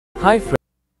Hi friends.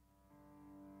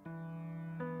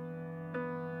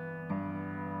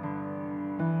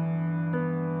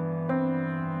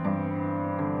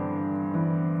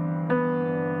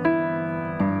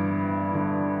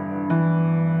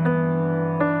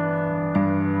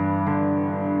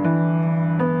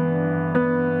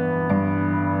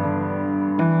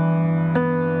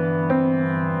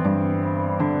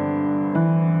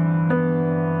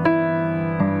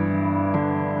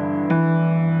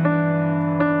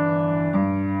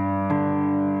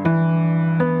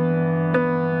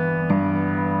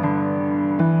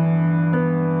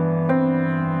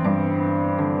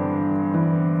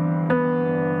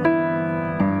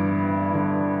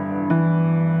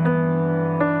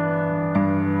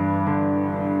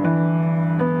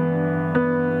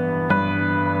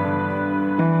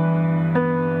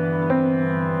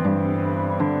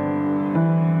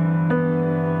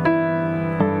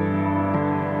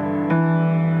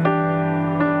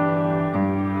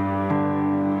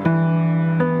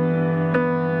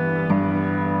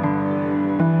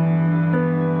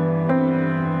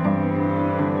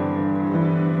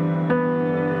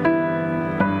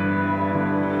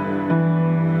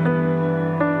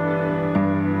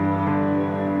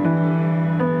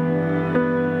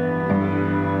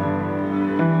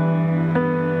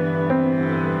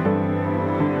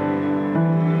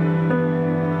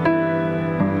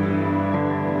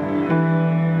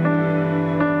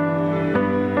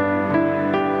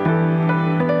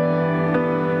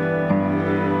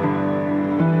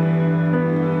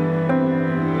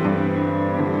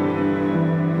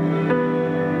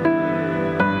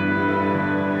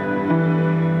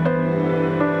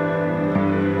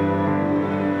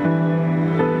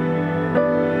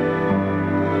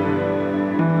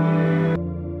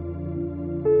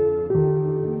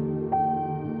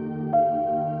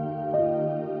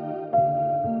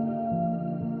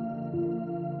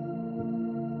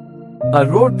 A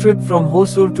road trip from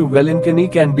Hosur to Velankanni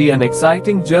can be an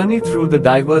exciting journey through the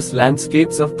diverse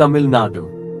landscapes of Tamil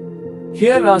Nadu.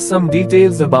 Here are some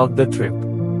details about the trip.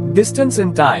 Distance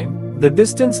and time. The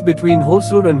distance between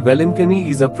Hosur and Velankanni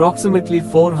is approximately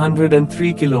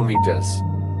 403 kilometers.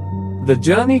 The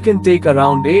journey can take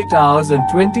around 8 hours and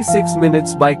 26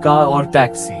 minutes by car or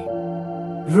taxi.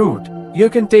 Route. You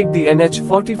can take the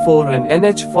NH44 and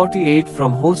NH48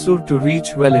 from Hosur to reach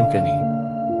Velankanni.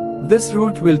 This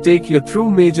route will take you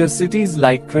through major cities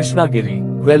like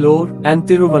Krishnagiri, Vellore, and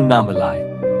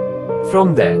Tiruvannamalai.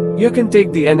 From there, you can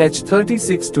take the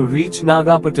NH36 to reach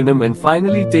Nagapattinam and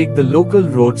finally take the local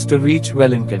roads to reach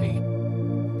Velankanni.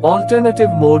 Alternative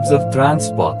modes of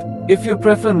transport. If you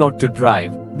prefer not to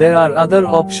drive, there are other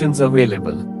options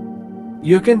available.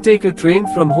 You can take a train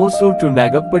from Hosur to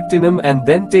Nagapattinam and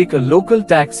then take a local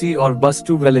taxi or bus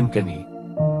to Velankanni.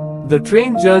 The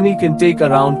train journey can take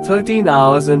around 13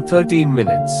 hours and 13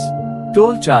 minutes.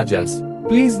 Toll charges.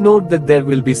 Please note that there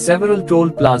will be several toll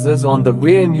plazas on the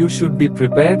way and you should be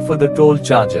prepared for the toll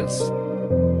charges.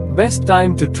 Best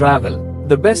time to travel.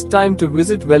 The best time to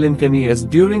visit Velankanni is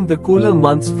during the cooler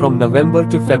months from November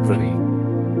to February.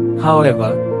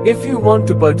 However, if you want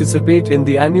to participate in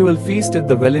the annual feast at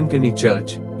the Velankanni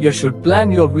Church, you should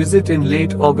plan your visit in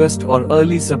late August or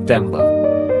early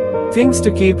September. Things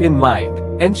to keep in mind.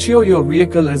 Ensure your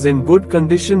vehicle is in good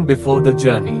condition before the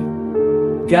journey.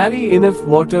 Carry enough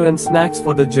water and snacks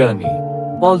for the journey.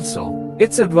 Also,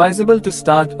 it's advisable to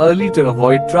start early to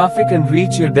avoid traffic and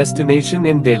reach your destination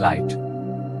in daylight.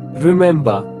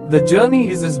 Remember, the journey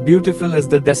is as beautiful as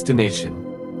the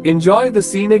destination. Enjoy the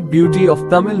scenic beauty of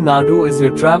Tamil Nadu as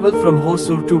you travel from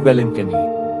Hosur to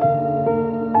Velankanni.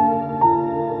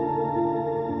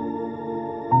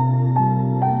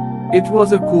 It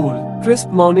was a cool, crisp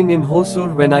morning in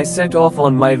Hosur when I set off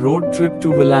on my road trip to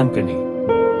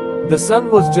Velankani. The sun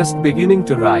was just beginning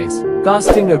to rise,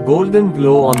 casting a golden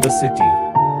glow on the city.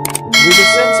 With a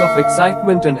sense of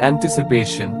excitement and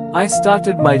anticipation, I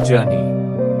started my journey.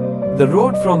 The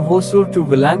road from Hosur to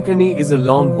Velankanni is a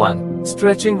long one,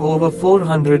 stretching over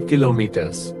 400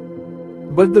 kilometers.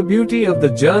 But the beauty of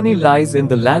the journey lies in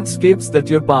the landscapes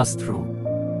that you pass through.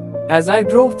 As I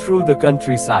drove through the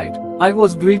countryside, I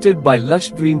was greeted by lush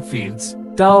green fields,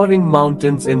 towering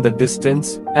mountains in the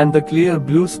distance, and the clear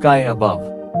blue sky above.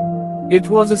 It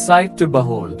was a sight to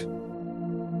behold.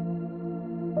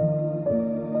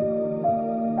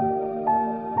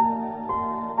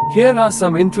 Here are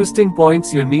some interesting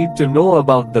points you need to know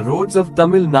about the roads of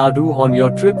Tamil Nadu on your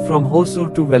trip from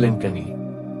Hosur to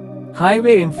Velankanni.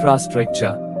 Highway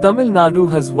infrastructure. Tamil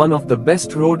Nadu has one of the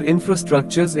best road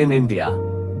infrastructures in India.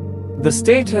 The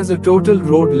state has a total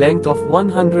road length of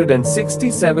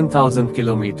 167,000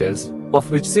 kilometers,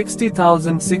 of which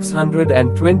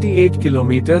 60,628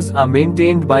 kilometers are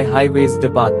maintained by Highways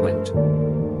Department.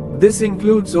 This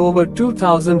includes over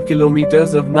 2,000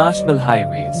 kilometers of national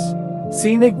highways.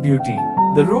 Scenic beauty.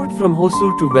 The route from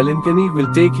Hosur to Velankanni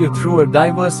will take you through a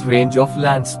diverse range of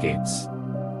landscapes.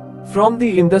 From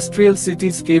the industrial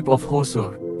cityscape of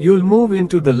Hosur, you'll move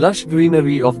into the lush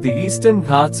greenery of the Eastern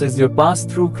Ghats as you pass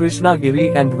through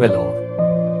Krishnagiri and Vellore.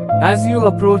 As you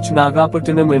approach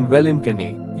Nagapattinam in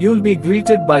Velankanni, you'll be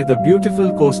greeted by the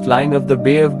beautiful coastline of the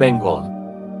Bay of Bengal.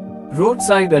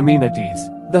 Roadside amenities.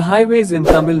 The highways in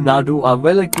Tamil Nadu are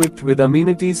well equipped with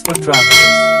amenities for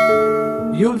travelers.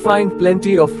 You'll find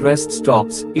plenty of rest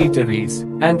stops, eateries,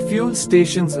 and fuel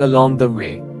stations along the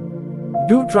way.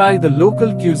 Do try the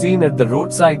local cuisine at the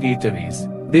roadside eateries.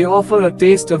 They offer a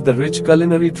taste of the rich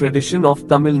culinary tradition of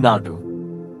Tamil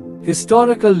Nadu.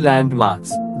 Historical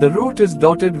landmarks. The route is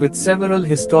dotted with several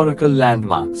historical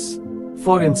landmarks.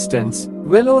 For instance,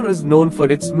 Vellore is known for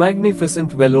its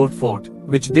magnificent Vellore Fort,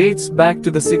 which dates back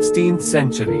to the 16th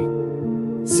century.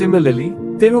 Similarly,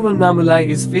 Tiruvannamalai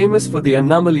is famous for the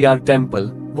Annamaliyar Temple,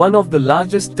 one of the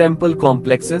largest temple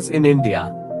complexes in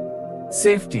India.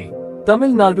 Safety.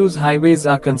 Tamil Nadu's highways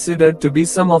are considered to be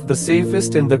some of the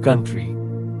safest in the country.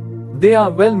 They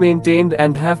are well maintained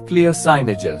and have clear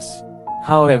signages.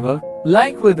 However,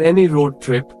 like with any road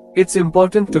trip, it's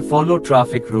important to follow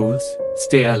traffic rules,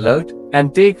 stay alert,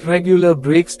 and take regular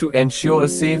breaks to ensure a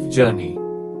safe journey.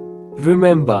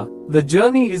 Remember, the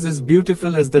journey is as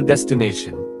beautiful as the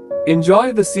destination.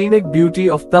 Enjoy the scenic beauty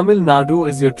of Tamil Nadu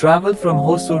as you travel from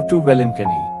Hosur to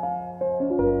Velankanni.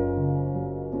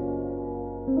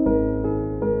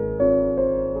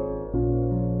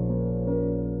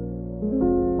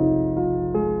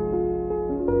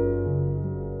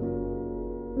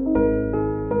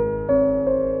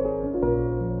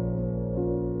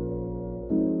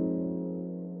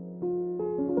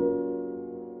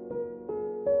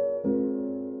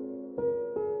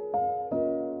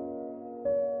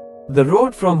 The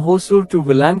road from Hosur to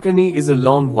Velankanni is a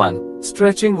long one,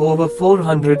 stretching over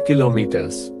 400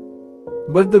 kilometers.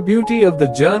 But the beauty of the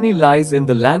journey lies in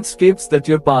the landscapes that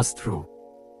you pass through.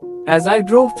 As I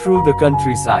drove through the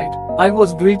countryside, I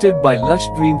was greeted by lush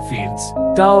green fields,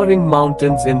 towering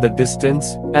mountains in the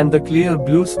distance, and the clear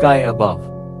blue sky above.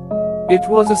 It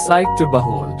was a sight to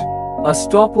behold. A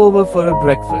stopover for a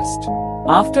breakfast.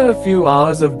 After a few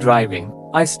hours of driving,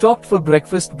 I stopped for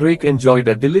breakfast break, enjoyed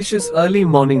a delicious early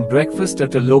morning breakfast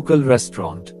at a local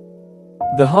restaurant.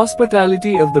 The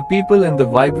hospitality of the people and the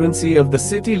vibrancy of the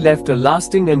city left a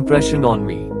lasting impression on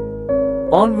me.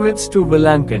 Onwards to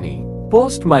Velankanni.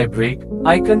 Post my break,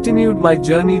 I continued my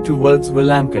journey towards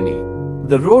Velankanni.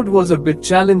 The road was a bit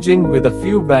challenging with a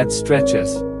few bad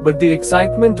stretches, but the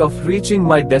excitement of reaching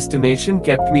my destination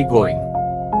kept me going.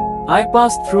 I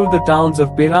passed through the towns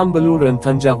of Perambalur and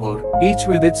Thanjavur, each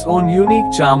with its own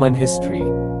unique charm and history.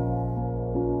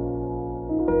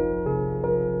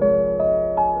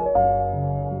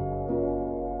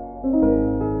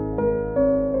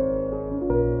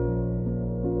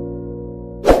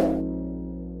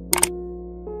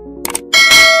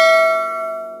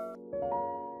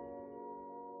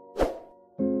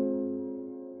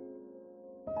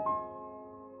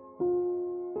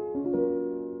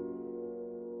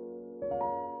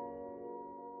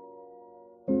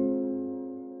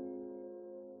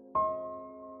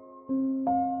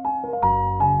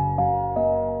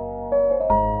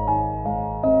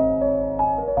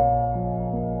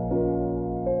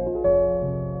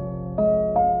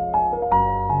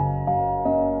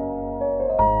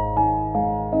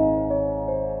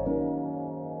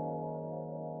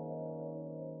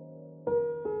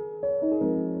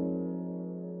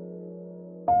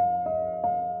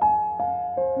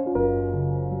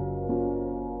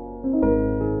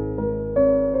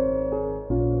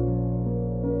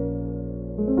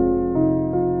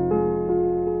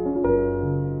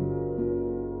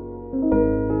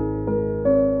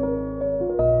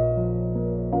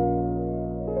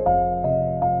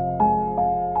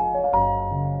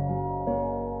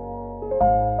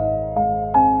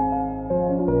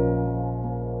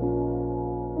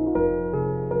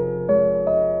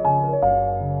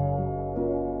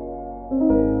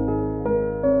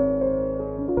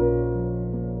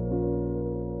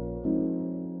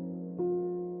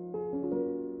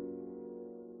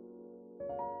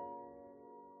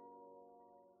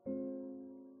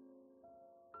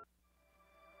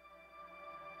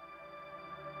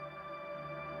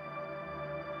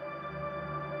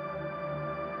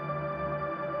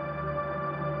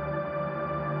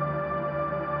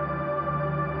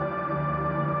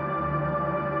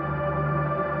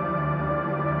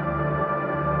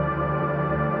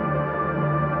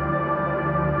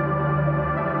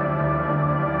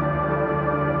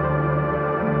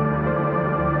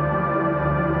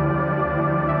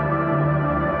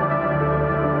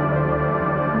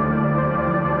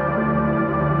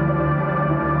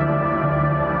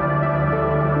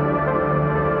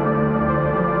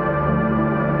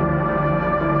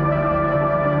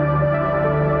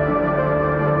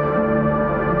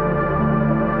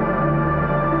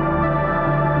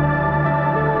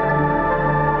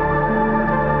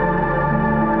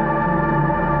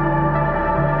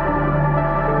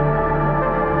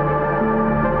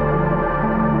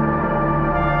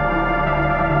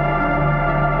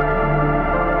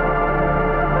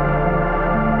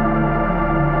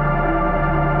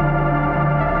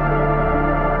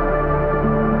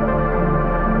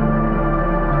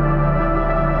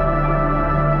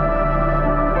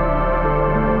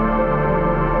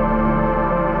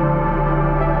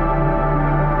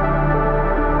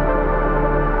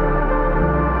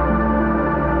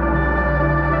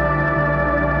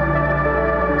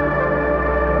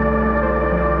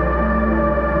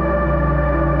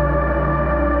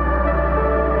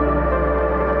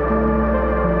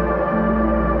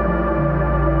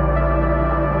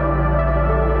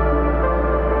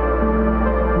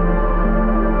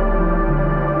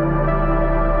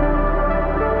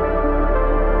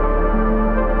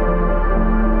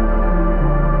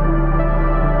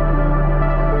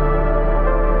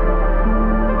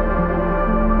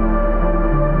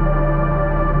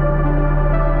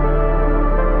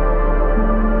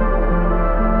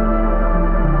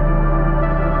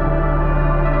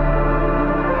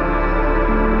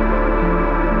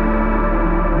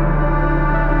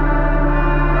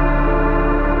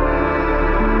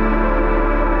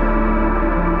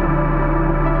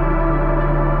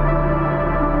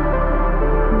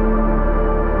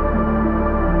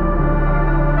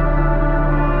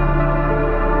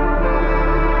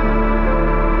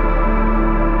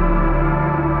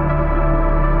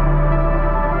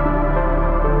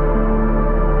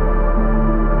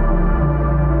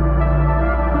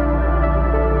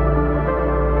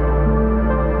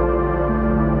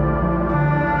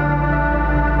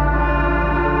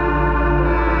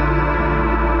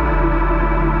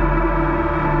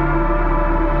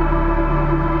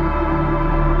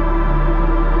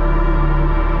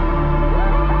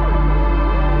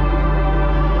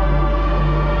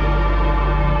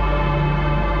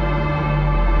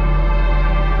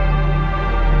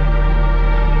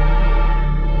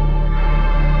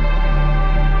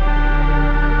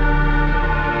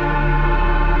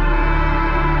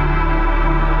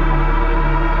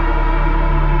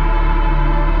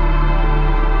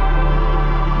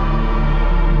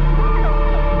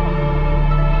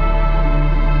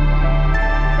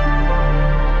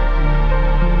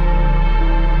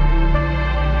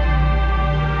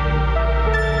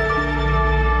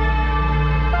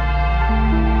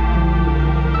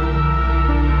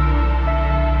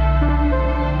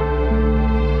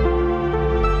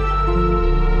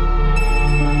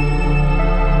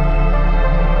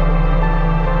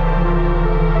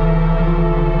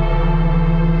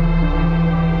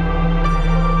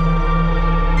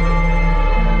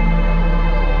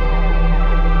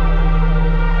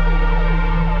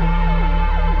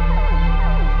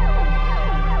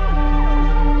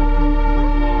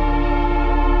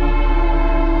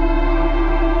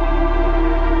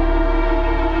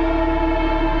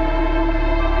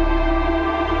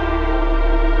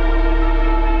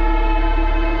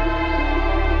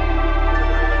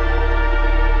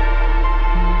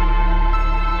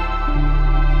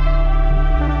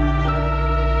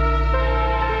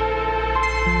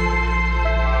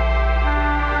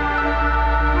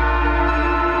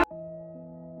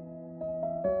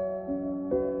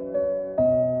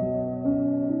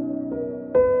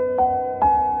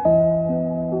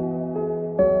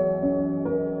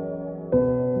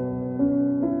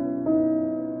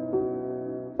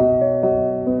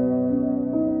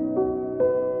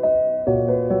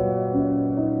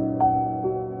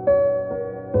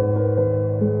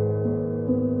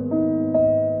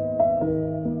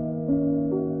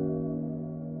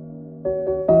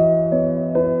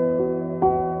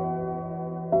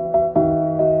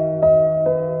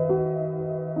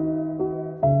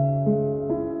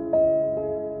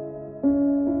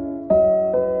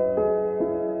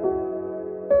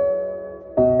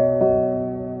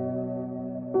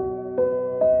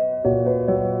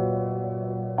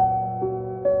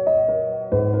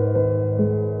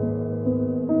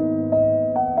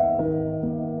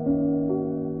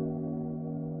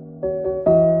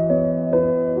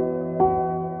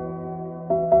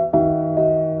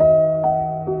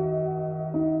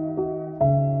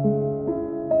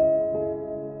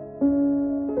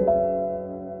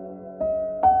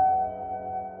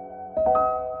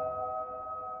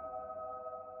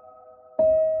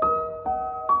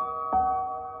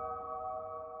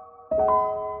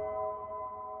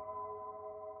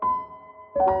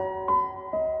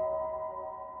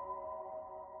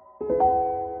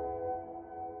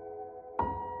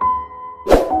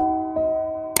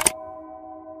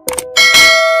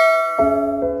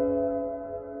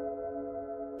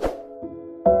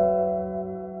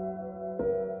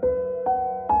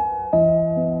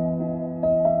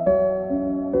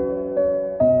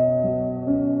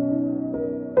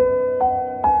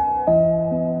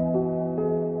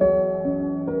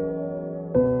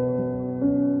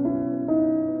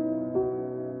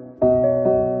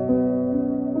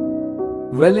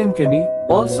 Velankani,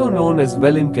 also known as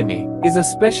Velankanni, is a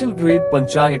special grade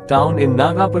panchayat town in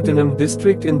Nagapattinam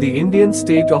district in the Indian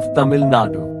state of Tamil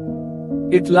Nadu.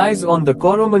 It lies on the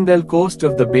Coromandel coast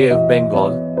of the Bay of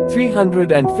Bengal,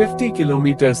 350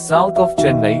 kilometers south of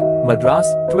Chennai,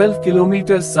 Madras, 12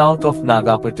 kilometers south of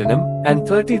Nagapattinam, and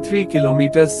 33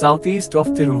 kilometers southeast of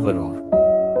Tiruvallur.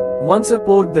 Once a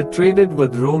port that traded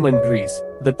with Rome and Greece,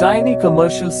 the tiny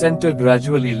commercial center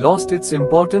gradually lost its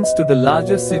importance to the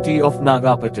larger city of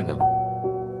Nagapattinam.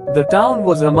 The town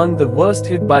was among the worst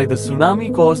hit by the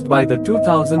tsunami caused by the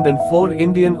 2004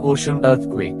 Indian Ocean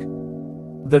earthquake.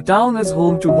 The town is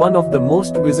home to one of the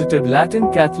most visited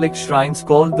Latin Catholic shrines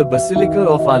called the Basilica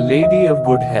of Our Lady of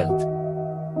Good Health.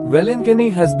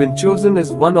 Velankanni has been chosen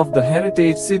as one of the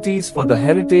heritage cities for the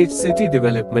Heritage City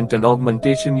Development and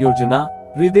Augmentation Yojana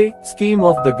scheme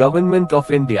of the Government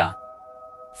of India.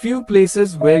 Few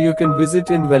places where you can visit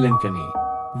in Velankanni.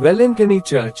 Velankanni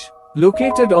Church,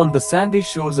 located on the sandy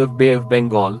shores of Bay of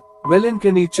Bengal,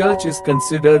 Velankanni Church is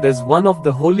considered as one of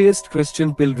the holiest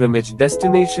Christian pilgrimage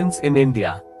destinations in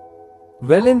India.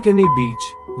 Velankanni Beach.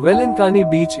 Velankani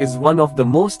Beach is one of the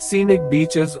most scenic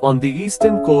beaches on the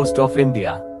eastern coast of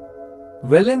India.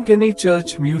 Velankanni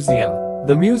Church Museum.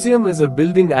 The museum is a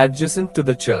building adjacent to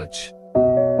the church.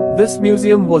 This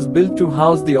museum was built to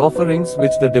house the offerings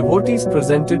which the devotees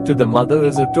presented to the mother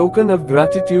as a token of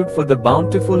gratitude for the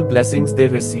bountiful blessings they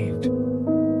received.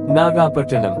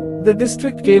 Nagapattinam. The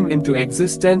district came into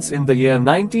existence in the year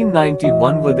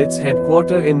 1991 with its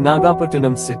headquarters in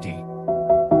Nagapattinam city.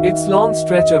 Its long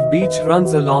stretch of beach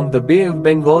runs along the Bay of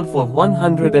Bengal for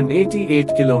 188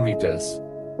 kilometers.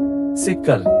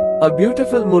 Sikkal. A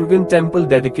beautiful Murugan temple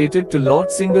dedicated to Lord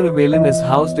Singaravelan is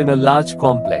housed in a large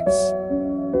complex.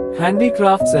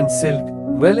 Handicrafts and silk.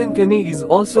 Velankanni is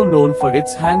also known for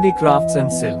its handicrafts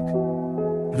and silk.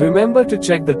 Remember to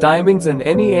check the timings and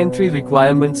any entry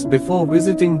requirements before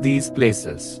visiting these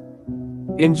places.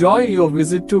 Enjoy your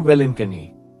visit to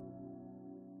Velankanni.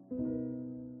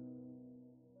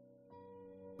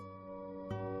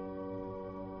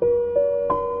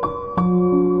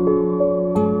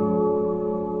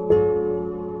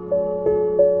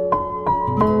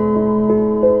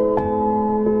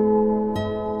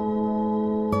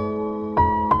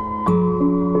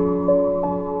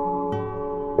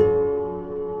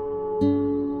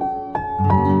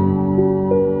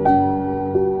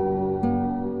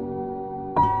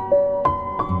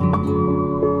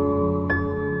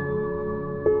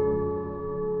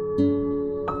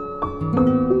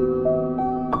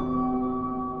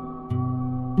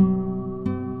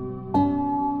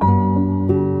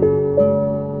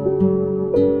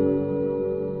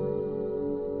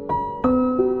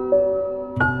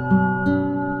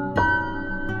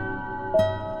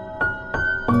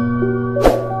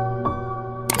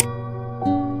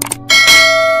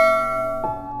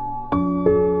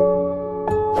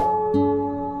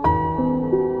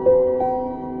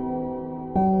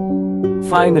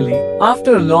 Finally,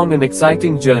 after a long and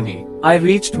exciting journey, I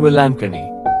reached Velankanni.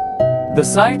 The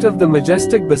sight of the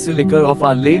majestic Basilica of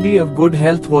Our Lady of Good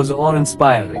Health was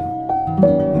awe-inspiring.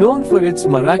 Known for its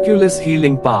miraculous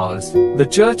healing powers, the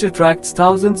church attracts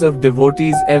thousands of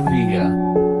devotees every year.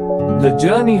 The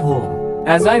journey home.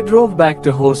 As I drove back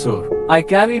to Hosur, I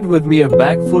carried with me a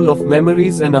bag full of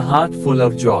memories and a heart full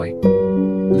of joy.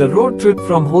 The road trip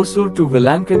from Hosur to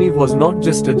Velankanni was not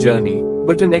just a journey,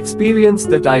 but an experience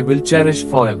that I will cherish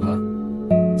forever.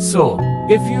 So,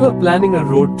 if you are planning a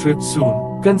road trip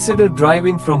soon, consider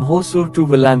driving from Hosur to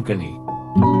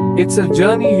Velankanni. It's a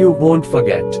journey you won't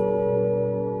forget.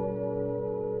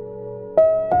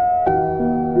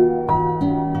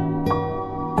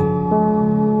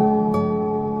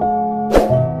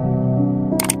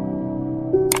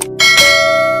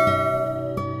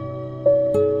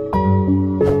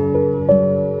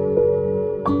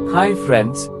 Hi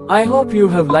friends, I hope you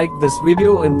have liked this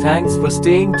video and thanks for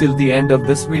staying till the end of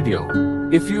this video.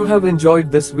 If you have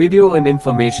enjoyed this video and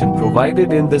information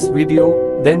provided in this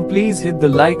video, then please hit the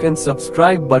like and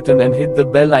subscribe button and hit the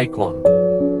bell icon.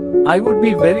 I would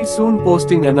be very soon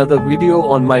posting another video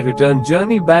on my return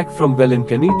journey back from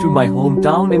Velankanni to my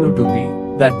hometown in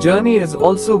Udupi. That journey is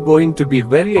also going to be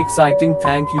very exciting.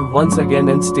 Thank you once again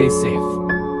and stay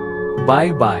safe.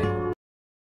 Bye bye.